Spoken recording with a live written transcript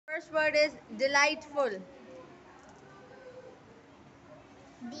First word is delightful.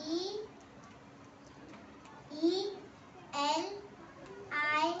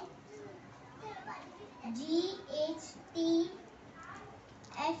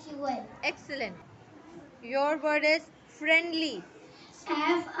 Delightful. Excellent. Your word is friendly.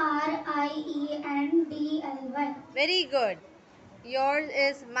 Friendly. Very good. Yours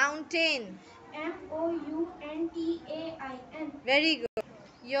is mountain. Mountain. Very good.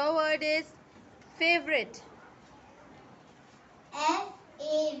 Your word is favorite. Favorite.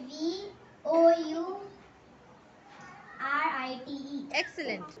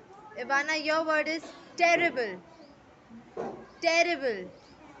 Excellent. Ivana, your word is terrible. Terrible.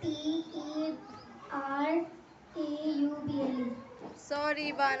 Terrible.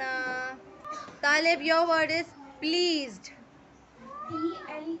 Sorry, Ivana. Talib, your word is pleased. Pleased.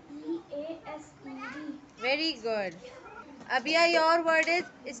 Very good. Abia, your word is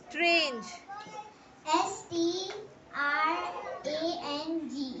strange. Strange.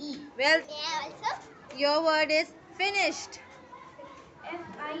 Well, your word is finished. Finished.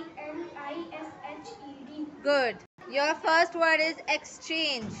 Good. Your first word is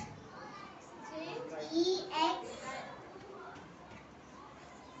exchange. Exchange.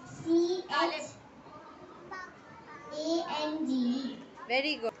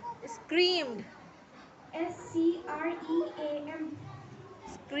 Very good. Screamed. Scream.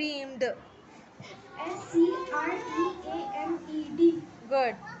 Screamed. Screamed.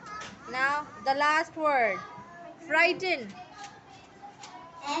 Good. Now the last word. Frighten.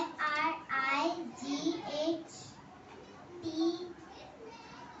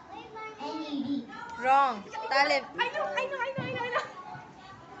 Frightened. Wrong. Talib. I know.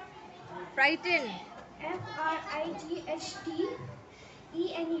 Frighten. Frightened.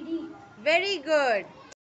 Very good.